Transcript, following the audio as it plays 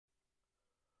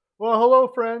Well, hello,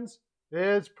 friends.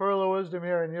 It's Pearl of Wisdom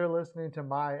here, and you're listening to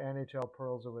my NHL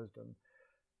Pearls of Wisdom.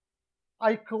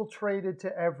 Eichel traded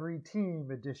to every team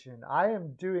edition. I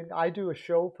do a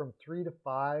show from 3 to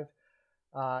 5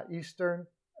 Eastern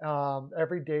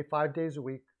every day, 5 days a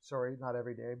week. Sorry, not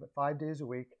every day, but 5 days a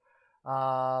week,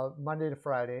 Monday to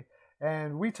Friday,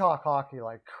 and we talk hockey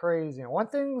like crazy. And one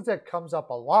thing that comes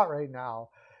up a lot right now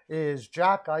is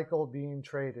Jack Eichel being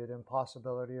traded and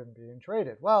possibility of being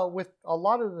traded. Well, with a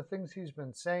lot of the things he's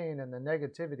been saying and the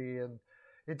negativity, and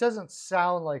it doesn't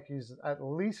sound like he's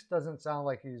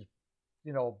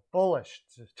bullish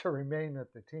to remain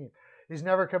at the team. He's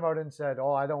never come out and said,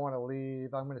 "Oh, I don't want to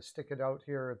leave. I'm going to stick it out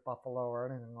here at Buffalo," or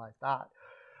anything like that.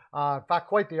 In fact,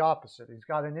 quite the opposite. He's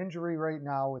got an injury right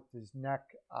now with his neck.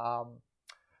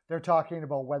 They're talking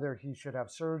about whether he should have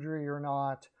surgery or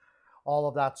not, all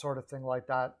of that sort of thing like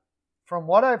that. From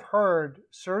what I've heard,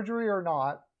 surgery or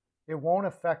not, it won't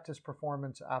affect his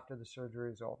performance after the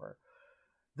surgery is over.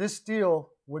 This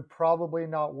deal would probably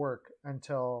not work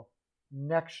until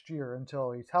next year,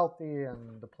 until he's healthy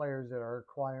and the players that are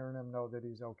acquiring him know that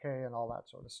he's okay and all that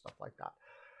sort of stuff like that.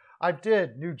 I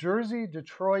did New Jersey,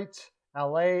 Detroit,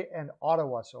 LA, and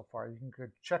Ottawa so far. You can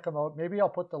check them out. Maybe I'll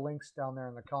put the links down there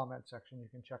in the comment section. You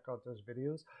can check out those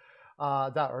videos.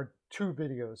 That are 2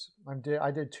 videos. I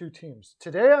did 2 teams.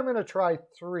 Today I'm going to try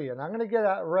 3, and I'm going to get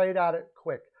right at it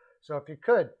quick. So if you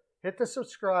could, hit the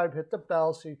subscribe, hit the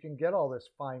bell so you can get all this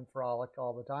fine frolic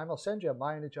all the time. I'll send you a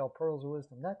My NHL Pearls of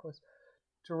Wisdom necklace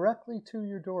directly to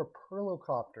your door,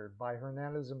 Perlocoptered by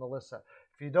Hernandez and Melissa.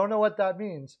 If you don't know what that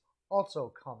means,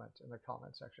 also comment in the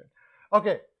comment section.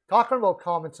 Okay, talking about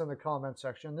comments in the comment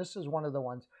section, this is one of the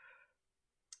ones.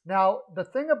 Now, the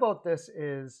thing about this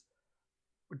is,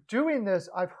 doing this,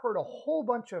 I've heard a whole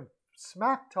bunch of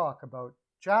smack talk about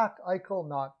Jack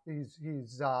Eichel.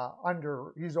 He's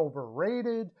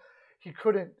overrated. He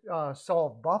couldn't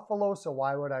solve Buffalo, so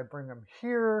why would I bring him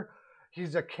here?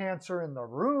 He's a cancer in the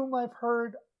room, I've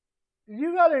heard.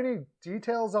 You got any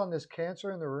details on this cancer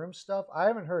in the room stuff? I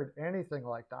haven't heard anything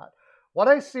like that. What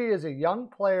I see is a young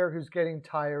player who's getting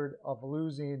tired of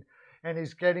losing, and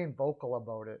he's getting vocal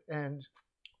about it. And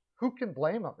who can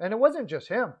blame him? And it wasn't just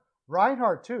him.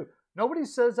 Reinhart, too. Nobody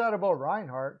says that about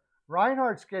Reinhart.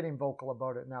 Reinhart's getting vocal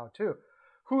about it now, too.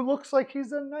 Who looks like he's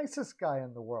the nicest guy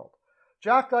in the world.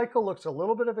 Jack Eichel looks a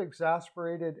little bit of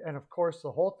exasperated, and of course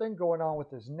the whole thing going on with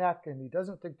his neck, and he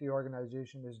doesn't think the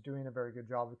organization is doing a very good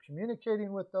job of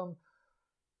communicating with them.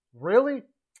 Really?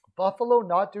 Buffalo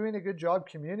not doing a good job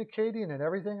communicating and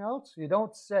everything else? You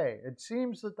don't say. It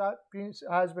seems that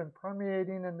has been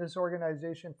permeating in this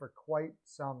organization for quite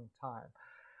some time.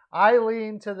 I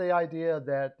lean to the idea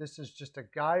that this is just a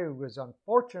guy who was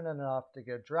unfortunate enough to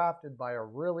get drafted by a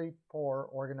really poor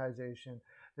organization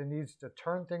that needs to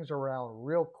turn things around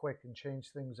real quick and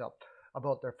change things up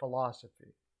about their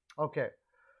philosophy. Okay,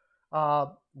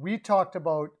 we talked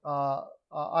about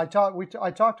I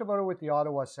talked about it with the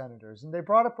Ottawa Senators, and they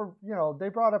brought up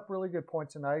really good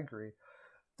points, and I agree.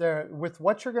 There, with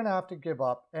what you're going to have to give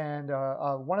up, and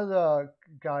one of the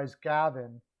guys,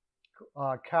 Gavin,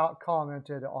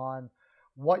 commented on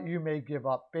what you may give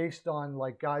up based on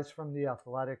like guys from The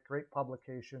Athletic, great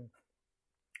publication.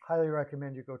 Highly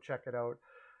recommend you go check it out.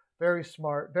 Very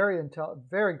smart, very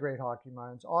great hockey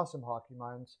minds, awesome hockey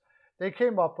minds. They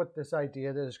came up with this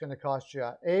idea that it's going to cost you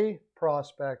a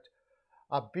prospect,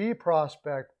 a B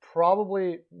prospect,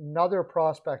 probably another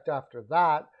prospect after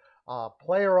that,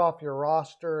 player off your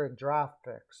roster, and draft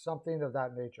picks, something of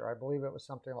that nature. I believe it was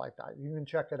something like that. You can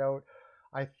check it out.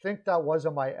 I think that was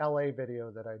in my LA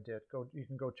video that I did. You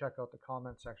can go check out the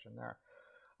comment section there.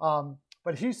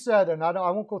 But he said, and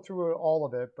I won't go through all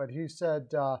of it, but he said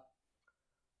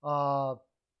he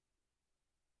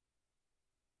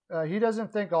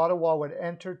doesn't think Ottawa would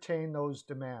entertain those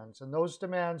demands. And those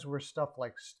demands were stuff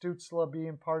like Stützle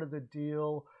being part of the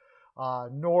deal.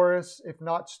 Norris, if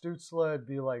not Stützle, it'd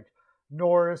be like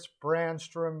Norris,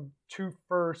 Brandstrom, 2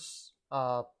 firsts,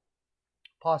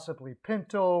 possibly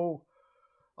Pinto,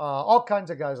 all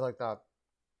kinds of guys like that.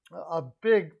 A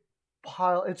big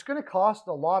pile. It's going to cost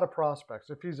a lot of prospects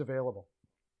if he's available.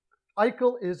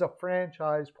 Eichel is a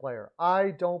franchise player. I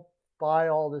don't buy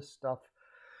all this stuff.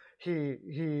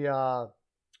 He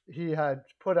had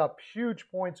put up huge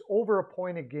points, over a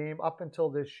point a game up until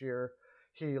this year.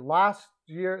 The last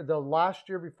year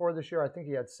before this year, I think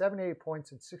he had 78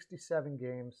 points in 67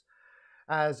 games.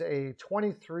 As a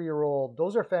 23-year-old,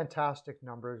 those are fantastic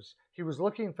numbers. He was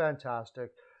looking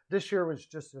fantastic. This year was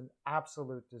just an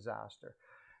absolute disaster.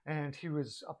 And he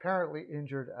was apparently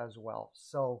injured as well.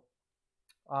 So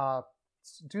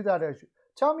do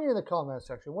Tell me in the comment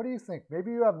section, what do you think?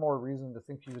 Maybe you have more reason to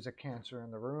think he was a cancer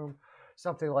in the room,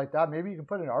 something like that. Maybe you can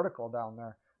put an article down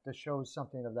there that shows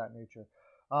something of that nature.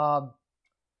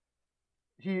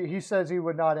 He says he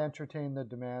would not entertain the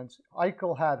demands.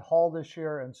 Eichel had Hall this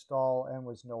year and Stahl and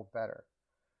was no better.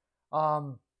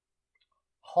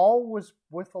 Hall was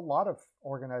with a lot of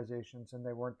organizations and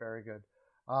they weren't very good.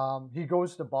 He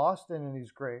goes to Boston and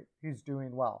he's great. He's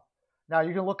doing well. Now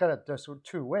you can look at it this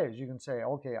two ways. You can say,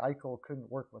 okay, Eichel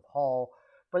couldn't work with Hall,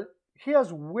 but he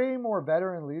has way more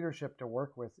veteran leadership to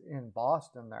work with in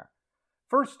Boston there.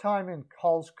 First time in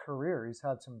Hall's career, he's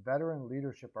had some veteran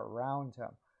leadership around him.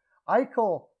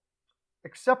 Eichel,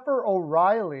 except for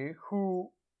O'Reilly,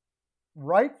 who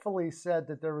rightfully said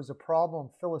that there was a problem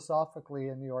philosophically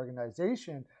in the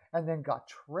organization and then got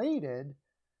traded,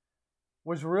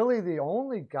 was really the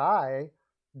only guy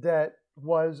that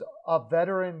was a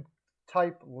veteran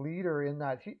type leader in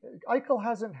that. Eichel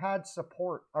hasn't had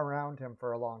support around him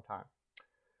for a long time.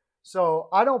 So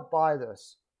I don't buy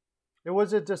this. It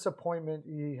was a disappointment.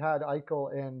 He had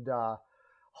Eichel and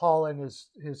Hall in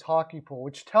his hockey pool,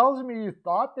 which tells me you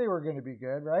thought they were going to be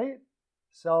good, right?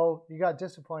 So you got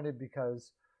disappointed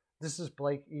because this is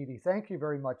Blake Edie. Thank you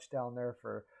very much down there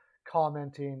for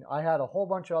commenting. I had a whole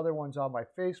bunch of other ones on my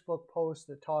Facebook post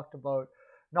that talked about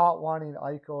not wanting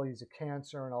Eichel. He's a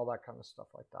cancer and all that kind of stuff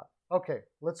like that. Okay,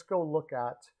 let's go look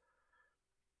at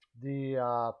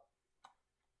the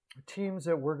teams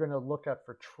that we're going to look at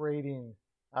for trading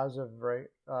as of right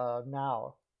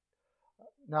now.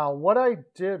 Now, what I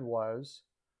did was,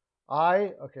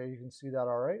 okay, you can see that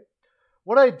all right.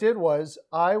 What I did was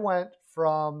I went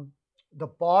from the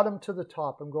bottom to the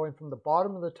top. I'm going from the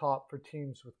bottom of the top for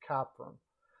teams with cap room.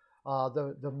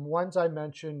 The ones I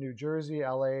mentioned, New Jersey,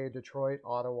 LA, Detroit,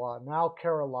 Ottawa, now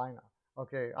Carolina.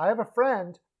 Okay, I have a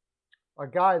friend, a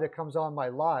guy that comes on my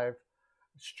live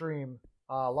stream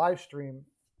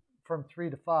from 3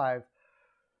 to 5.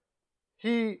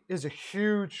 He is a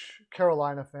huge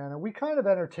Carolina fan, and we kind of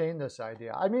entertain this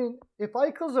idea. I mean, if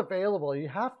Eichel's available, you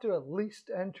have to at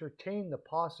least entertain the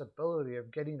possibility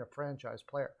of getting a franchise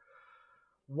player.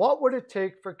 What would it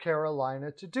take for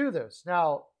Carolina to do this?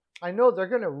 Now, I know they're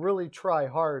going to really try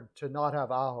hard to not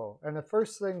have Aho, and the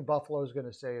first thing Buffalo is going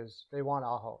to say is they want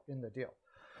Aho in the deal.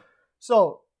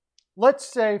 So let's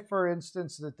say, for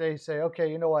instance, that they say,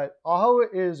 okay, you know what? Aho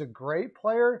is a great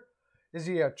player. Is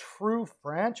he a true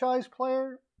franchise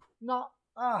player? Not.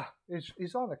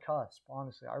 He's on the cusp,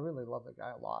 honestly. I really love the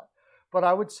guy a lot. But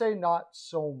I would say not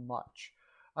so much.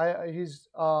 He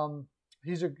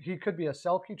could be a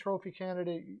Selke Trophy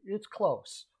candidate. It's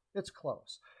close. It's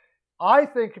close. I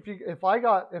think if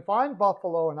I'm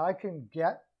Buffalo and I can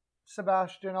get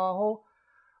Sebastian Aho,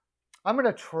 I'm going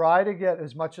to try to get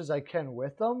as much as I can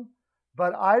with them.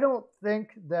 But I don't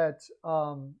think that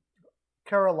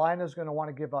Carolina is going to want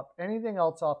to give up anything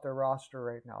else off their roster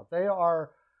right now. They are,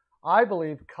 I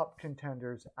believe, cup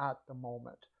contenders at the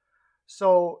moment.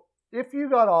 So if you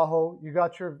got Aho, you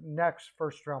got your next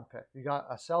first-round pick. You got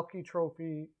a Selke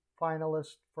Trophy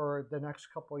finalist for the next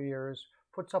couple of years,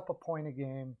 puts up a point a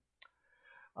game,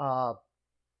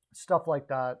 stuff like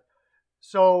that.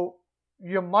 So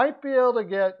you might be able to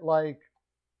get like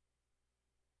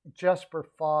Jesper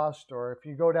Fost, or if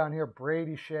you go down here,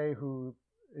 Brady Shea, who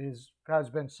has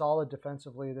been solid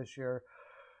defensively this year,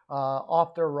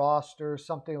 off their roster,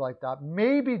 something like that.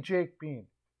 Maybe Jake Bean.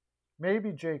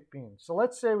 So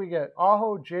let's say we get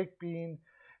Aho, Jake Bean,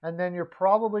 and then you're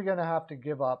probably going to have to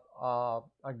give up a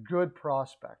good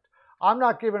prospect. I'm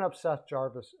not giving up Seth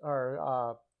Jarvis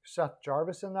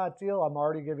in that deal. I'm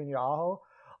already giving you Aho.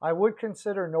 I would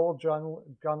consider Noel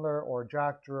Gunler or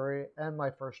Jack Drury and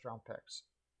my first-round picks.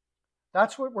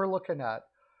 That's what we're looking at.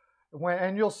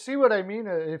 And you'll see what I mean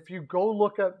if you go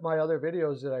look at my other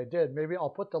videos that I did. Maybe I'll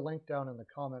put the link down in the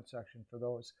comment section for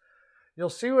those. You'll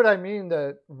see what I mean,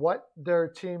 that what their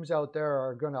teams out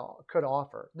there could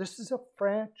offer. This is a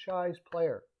franchise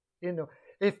player.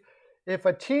 If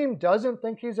a team doesn't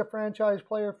think he's a franchise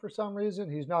player for some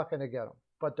reason, he's not going to get him.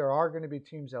 But there are going to be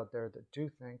teams out there that do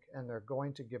think, and they're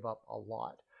going to give up a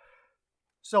lot.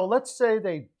 So let's say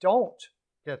they don't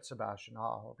get Sebastian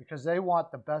Aho because they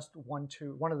want the best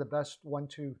 1-2, one of the best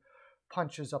 1-2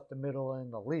 punches up the middle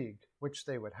in the league, which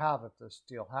they would have if this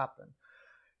deal happened.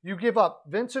 You give up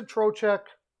Vincent Trocheck,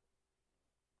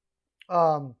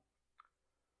 Marty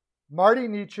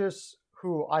Necas,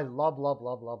 who I love,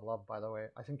 by the way.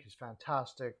 I think he's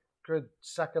fantastic. Good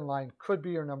second line, could be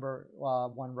your number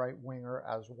one right winger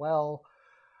as well.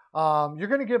 You're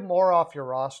going to give more off your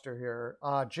roster here.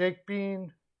 Jake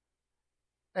Bean,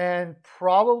 and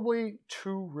probably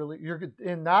two really.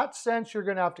 In that sense, you're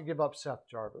going to have to give up Seth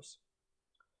Jarvis.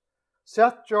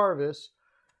 Seth Jarvis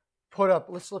put up,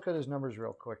 let's look at his numbers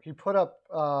real quick. He put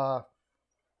up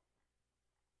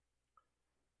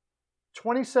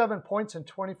 27 points in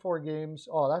 24 games.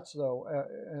 Oh, that's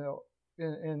though,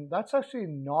 and that's actually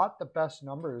not the best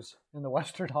numbers in the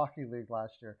Western Hockey League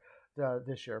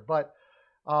this year. But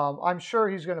I'm sure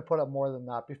he's going to put up more than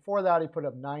that. Before that, he put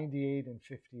up 98 and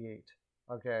 58.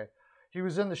 Okay. He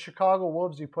was in the Chicago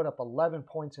Wolves. He put up 11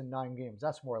 points in 9 games.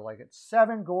 That's more like it.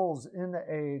 7 goals in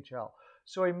the AHL.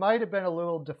 So he might have been a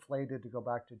little deflated to go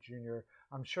back to junior.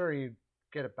 I'm sure he'd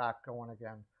get it back going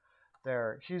again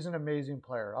there. He's an amazing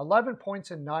player. 11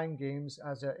 points in 9 games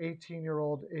as an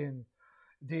 18-year-old in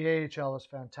the AHL is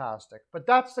fantastic. But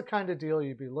that's the kind of deal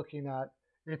you'd be looking at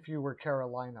if you were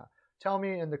Carolina. Tell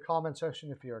me in the comment section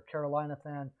if you're a Carolina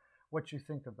fan what you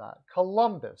think of that.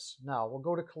 Columbus. Now, we'll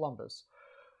go to Columbus.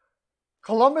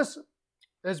 Columbus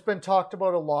has been talked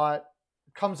about a lot.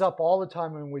 Comes up all the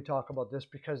time when we talk about this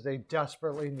because they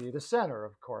desperately need a center,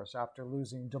 of course, after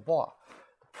losing Dubois.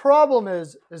 The problem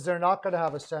is they're not going to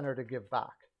have a center to give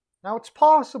back. Now, it's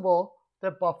possible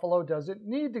that Buffalo doesn't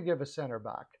need to give a center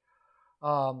back.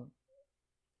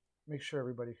 Make sure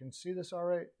everybody can see this all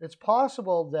right. It's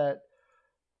possible that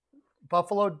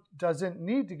Buffalo doesn't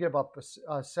need to give up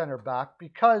a center back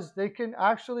because they can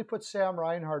actually put Sam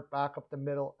Reinhart back up the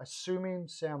middle, assuming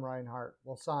Sam Reinhart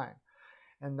will sign.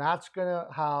 And that's going to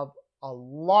have a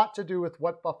lot to do with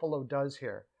what Buffalo does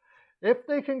here. If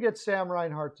they can get Sam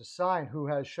Reinhart to sign, who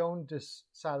has shown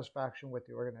dissatisfaction with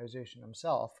the organization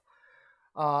himself,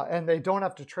 and they don't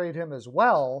have to trade him as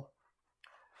well,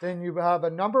 then you have a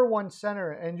number 1 center,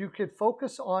 and you could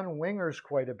focus on wingers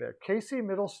quite a bit. Casey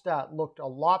Middlestat looked a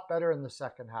lot better in the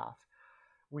second half.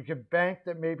 We could bank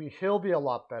that maybe he'll be a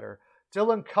lot better.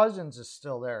 Dylan Cousins is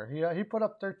still there. He put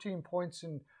up 13 points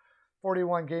in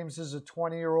 41 games as a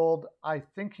 20-year-old. I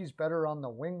think he's better on the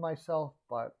wing myself,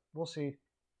 but we'll see.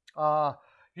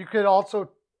 You could also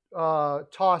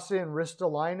toss in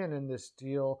Ristolainen in this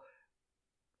deal.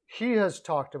 He has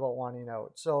talked about wanting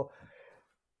out. So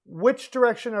which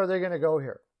direction are they going to go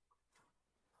here?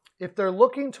 If they're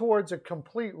looking towards a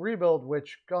complete rebuild,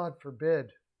 which God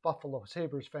forbid, Buffalo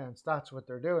Sabres fans, that's what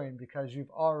they're doing because you've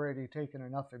already taken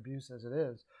enough abuse as it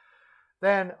is,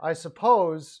 then I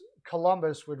suppose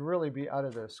Columbus would really be out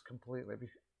of this completely,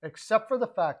 except for the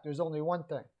fact there's only one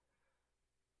thing.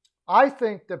 I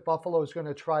think that Buffalo is going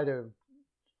to try to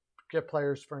get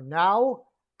players for now,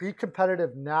 be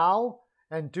competitive now,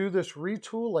 and do this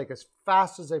retool like as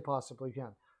fast as they possibly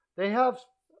can. They have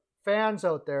fans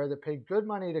out there that pay good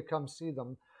money to come see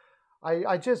them.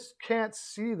 I just can't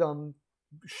see them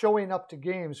showing up to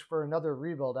games for another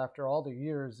rebuild after all the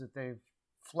years that they've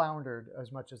floundered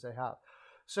as much as they have.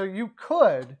 So you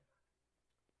could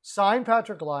sign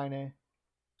Patrick Laine.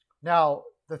 Now,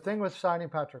 the thing with signing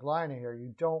Patrick Laine here,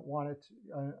 you don't want it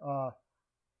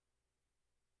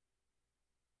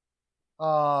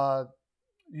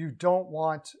you don't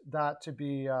want that to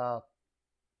be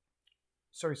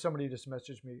sorry, somebody just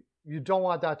messaged me. You don't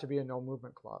want that to be a no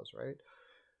movement clause, right?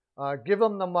 Give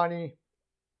him the money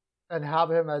and have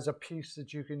him as a piece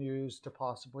that you can use to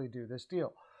possibly do this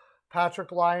deal.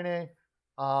 Patrick Laine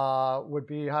would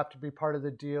have to be part of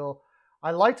the deal.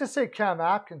 I like to say Cam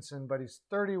Atkinson, but he's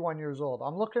 31 years old.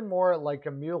 I'm looking more at like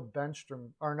Emil Benstrom,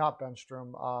 or not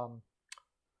Benstrom,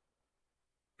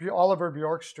 Oliver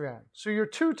Bjorkstrand. So your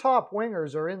 2 top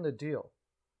wingers are in the deal.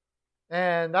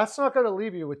 And that's not going to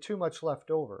leave you with too much left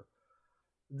over.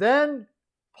 Then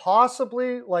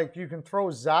possibly, like, you can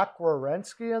throw Zach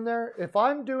Werenski in there. If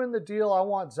I'm doing the deal, I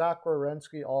want Zach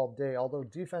Werenski all day, although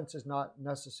defense is not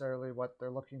necessarily what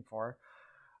they're looking for.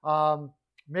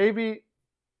 Maybe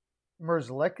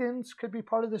Merzlikins could be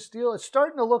part of this deal. It's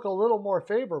starting to look a little more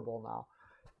favorable now.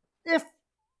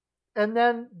 And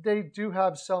then they do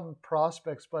have some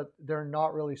prospects, but they're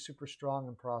not really super strong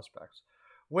in prospects,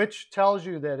 which tells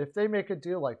you that if they make a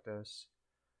deal like this,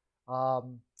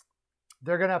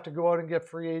 they're going to have to go out and get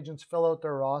free agents, fill out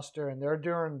their roster, and they're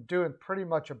doing pretty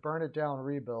much a burn-it-down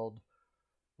rebuild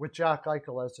with Jack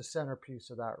Eichel as the centerpiece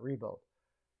of that rebuild.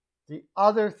 The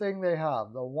other thing they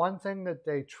have, the one thing that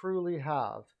they truly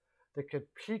have that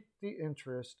could pique the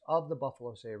interest of the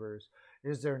Buffalo Sabres,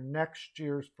 is their next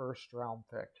year's first-round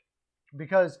pick.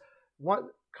 Because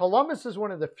Columbus is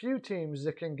one of the few teams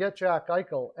that can get Jack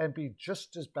Eichel and be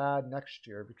just as bad next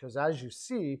year, because as you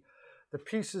see, the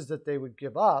pieces that they would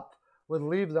give up would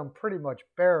leave them pretty much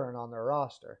barren on their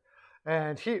roster.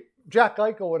 And Jack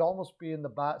Eichel would almost be in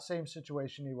the same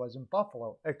situation he was in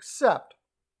Buffalo, except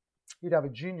he'd have a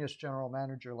genius general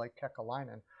manager like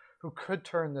Kekalainen who could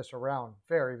turn this around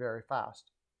very, very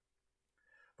fast.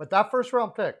 But that first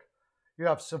round pick, you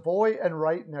have Savoy and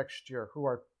Wright next year, who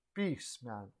are beasts,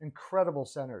 man. Incredible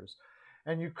centers.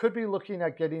 And you could be looking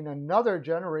at getting another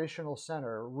generational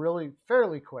center really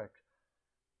fairly quick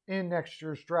in next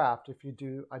year's draft if you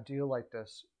do a deal like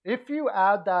this. If you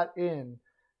add that in,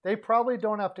 they probably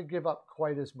don't have to give up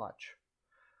quite as much.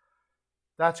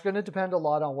 That's going to depend a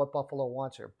lot on what Buffalo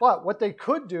wants here. But what they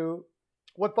could do,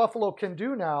 what Buffalo can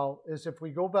do now is if we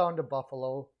go down to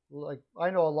Buffalo, like I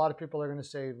know a lot of people are going to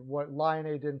say what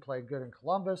Laine didn't play good in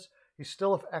Columbus. He's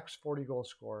still an ex-40 goal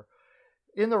scorer.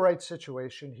 In the right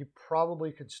situation, he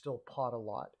probably could still pot a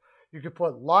lot. You could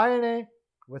put Laine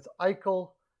with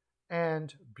Eichel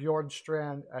and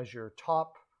Bjorkstrand as your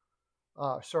top.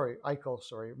 Reinhart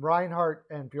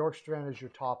and Bjorkstrand as your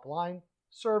top line.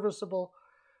 Serviceable.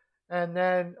 And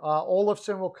then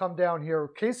Olofsson will come down here.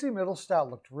 Casey Middlestat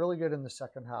looked really good in the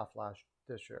second half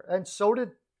this year. And so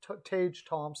did Tage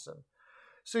Thompson.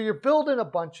 So you're building a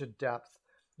bunch of depth.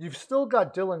 You've still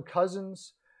got Dylan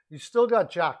Cousins. You've still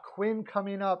got Jack Quinn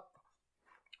coming up.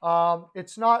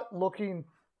 It's not looking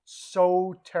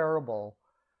so terrible.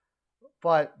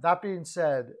 But that being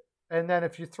said, and then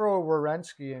if you throw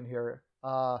Werenski in here,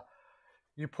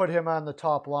 you put him on the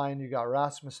top line. You got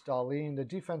Rasmus Dahlin. The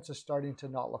defense is starting to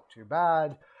not look too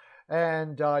bad.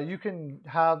 And you can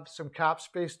have some cap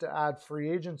space to add free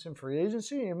agents in free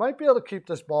agency. You might be able to keep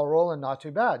this ball rolling not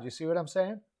too bad. You see what I'm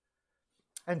saying?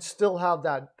 And still have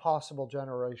that possible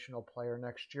generational player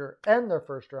next year and their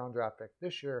first round draft pick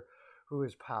this year who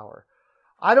is Power.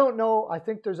 I don't know. I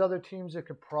think there's other teams that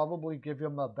could probably give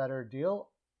him a better deal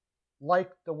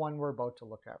like the one we're about to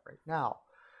look at right now.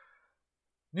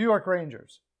 New York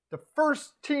Rangers. The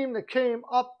first team that came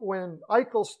up when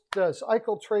Eichel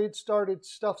trade started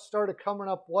coming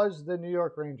up was the New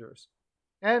York Rangers.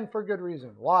 And for good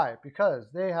reason. Why? Because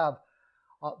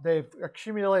they've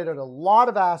accumulated a lot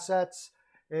of assets.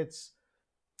 It's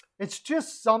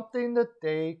just something that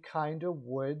they kind of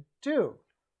would do.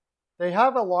 They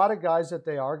have a lot of guys that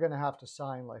they are going to have to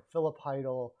sign, like Philip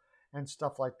Heidel and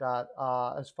stuff like that.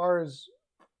 As far as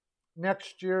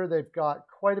next year, they've got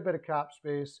quite a bit of cap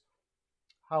space.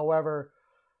 However,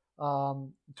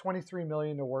 $23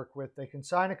 million to work with. They can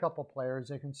sign a couple players.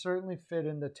 They can certainly fit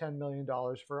in the $10 million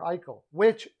for Eichel,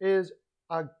 which is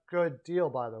a good deal,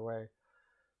 by the way.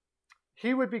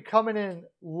 He would be coming in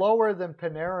lower than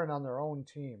Panarin on their own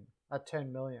team at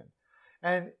 $10 million.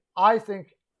 And I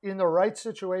think in the right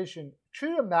situation, should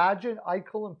you imagine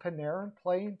Eichel and Panarin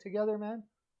playing together, man?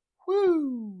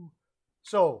 Woo!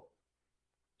 So,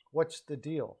 what's the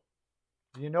deal?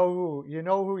 You know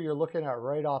who you're looking at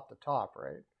right off the top,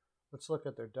 right? Let's look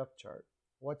at their depth chart.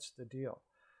 What's the deal?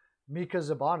 Mika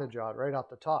Zibanejad right off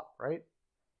the top, right?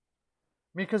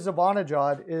 Mika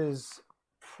Zibanejad he's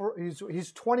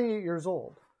 28 years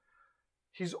old.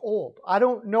 He's old. I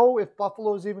don't know if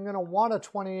Buffalo is even going to want a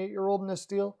 28-year-old in this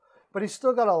deal, but he's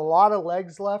still got a lot of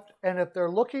legs left. And if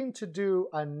they're looking to do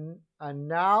a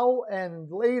now and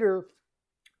later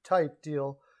type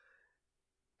deal,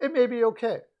 it may be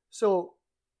okay. So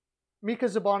Mika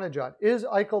Zibanejad. Is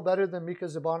Eichel better than Mika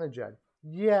Zibanejad?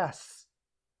 Yes.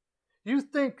 You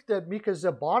think that Mika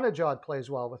Zibanejad plays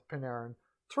well with Panarin?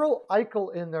 Throw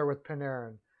Eichel in there with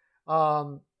Panarin.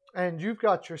 And you've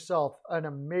got yourself an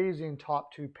amazing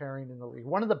top two pairing in the league.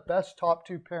 One of the best top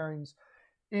two pairings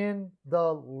in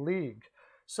the league.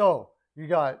 So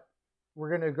we're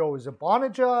going to go with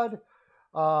Zibanejad.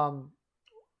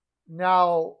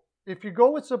 Now, if you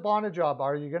go with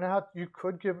Zibanejad, you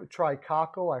could try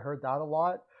Kakko. I heard that a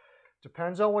lot.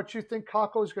 Depends on what you think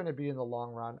Kakko is going to be in the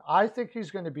long run. I think he's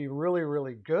going to be really,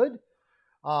 really good.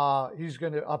 He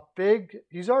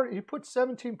put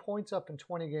 17 points up in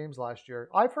 20 games last year.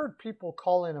 I've heard people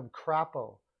calling him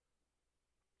Crapo.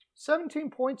 17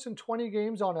 points in 20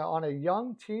 games on a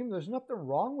young team. There's nothing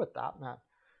wrong with that, man.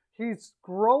 He's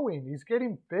growing. He's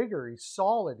getting bigger. He's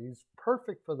solid. He's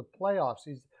perfect for the playoffs.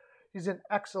 He's an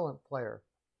excellent player.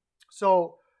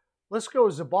 So let's go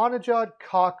Zibanejad,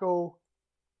 Kakko.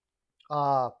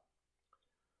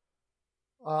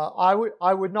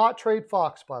 I would not trade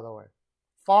Fox, by the way.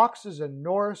 Fox is a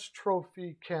Norris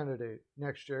Trophy candidate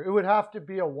next year. It would have to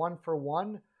be a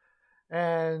 1-for-1.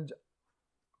 And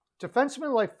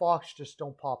defensemen like Fox just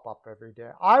don't pop up every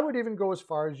day. I would even go as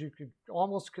far as you could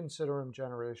almost consider him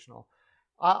generational.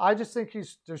 I just think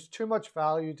there's too much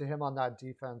value to him on that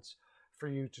defense for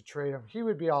you to trade him. He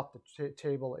would be off the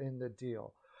table in the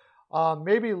deal.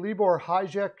 Maybe Libor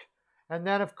Hajek. And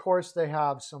then, of course, they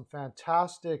have some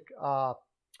fantastic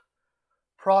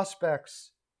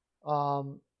prospects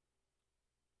where's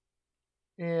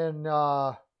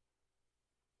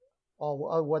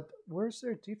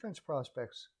their defense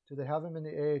prospects? Do they have them in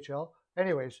the AHL?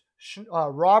 Anyways,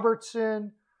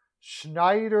 Robertson,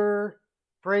 Schneider,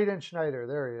 Braden Schneider,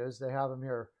 there he is. They have him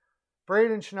here.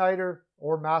 Braden Schneider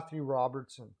or Matthew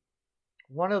Robertson.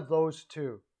 One of those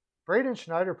two. Braden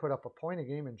Schneider put up a point a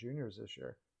game in juniors this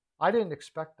year. I didn't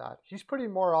expect that. He's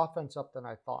putting more offense up than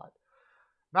I thought.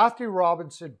 Matthew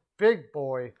Robinson, big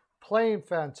boy, playing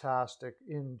fantastic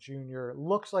in junior.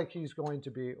 Looks like he's going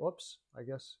to be, whoops, I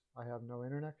guess I have no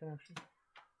internet connection.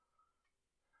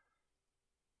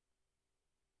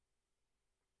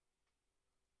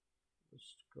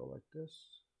 Just go like this.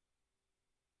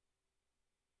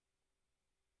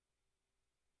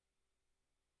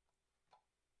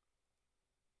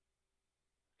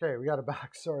 Okay, we got it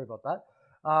back. Sorry about that.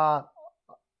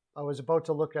 I was about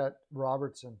to look at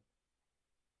Robertson.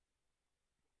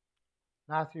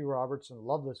 Matthew Robertson,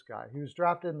 love this guy. He was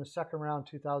drafted in the second round,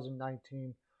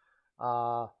 2019.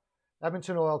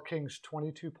 Edmonton Oil Kings,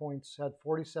 22 points, had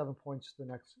 47 points the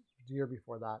next year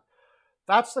before that.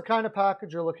 That's the kind of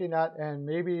package you're looking at, and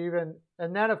maybe even,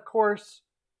 and then of course,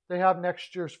 they have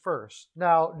next year's first.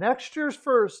 Now, next year's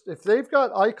first, if they've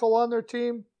got Eichel on their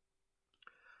team,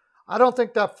 I don't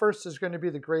think that first is going to be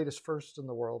the greatest first in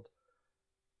the world.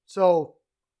 So,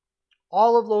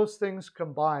 all of those things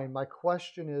combined, my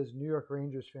question is, New York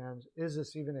Rangers fans, is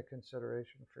this even a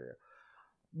consideration for you?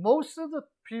 Most of the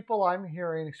people I'm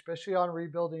hearing, especially on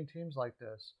rebuilding teams like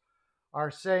this,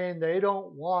 are saying they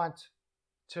don't want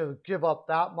to give up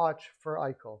that much for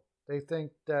Eichel. They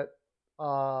think that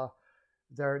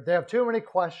they have too many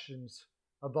questions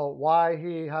about why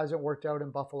he hasn't worked out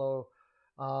in Buffalo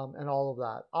and all of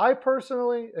that. I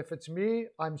personally, if it's me,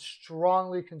 I'm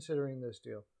strongly considering this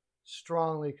deal.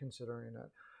 Strongly considering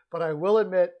it. But I will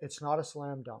admit, it's not a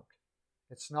slam dunk.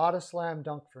 It's not a slam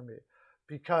dunk for me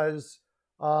because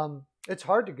it's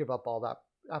hard to give up all that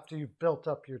after you've built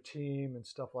up your team and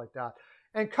stuff like that.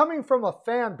 And coming from a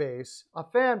fan base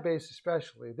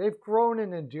especially, they've grown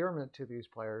in endearment to these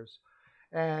players.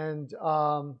 And,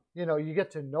 you get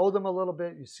to know them a little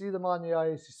bit. You see them on the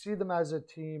ice. You see them as a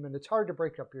team. And it's hard to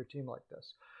break up your team like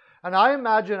this. And I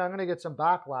imagine I'm going to get some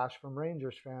backlash from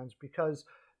Rangers fans because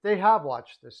they have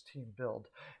watched this team build.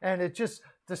 And it just,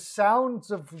 the sounds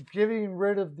of getting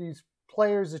rid of these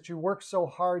players that you work so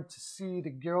hard to see, to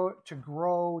grow,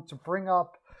 to bring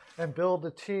up and build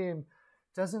a team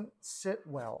doesn't sit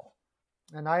well.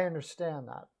 And I understand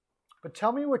that. But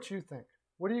tell me what you think.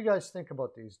 What do you guys think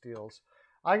about these deals?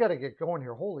 I got to get going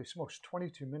here. Holy smokes,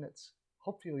 22 minutes.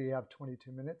 Hopefully you have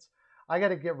 22 minutes. I got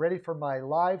to get ready for my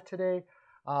live today.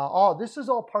 This is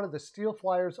all part of the Steel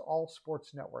Flyers All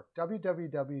Sports Network,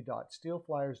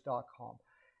 www.steelflyers.com.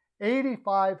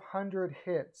 8,500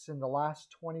 hits in the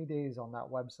last 20 days on that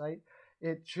website.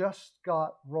 It just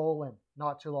got rolling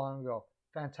not too long ago.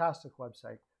 Fantastic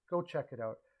website. Go check it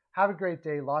out. Have a great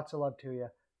day. Lots of love to you.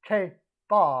 Okay,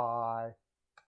 bye.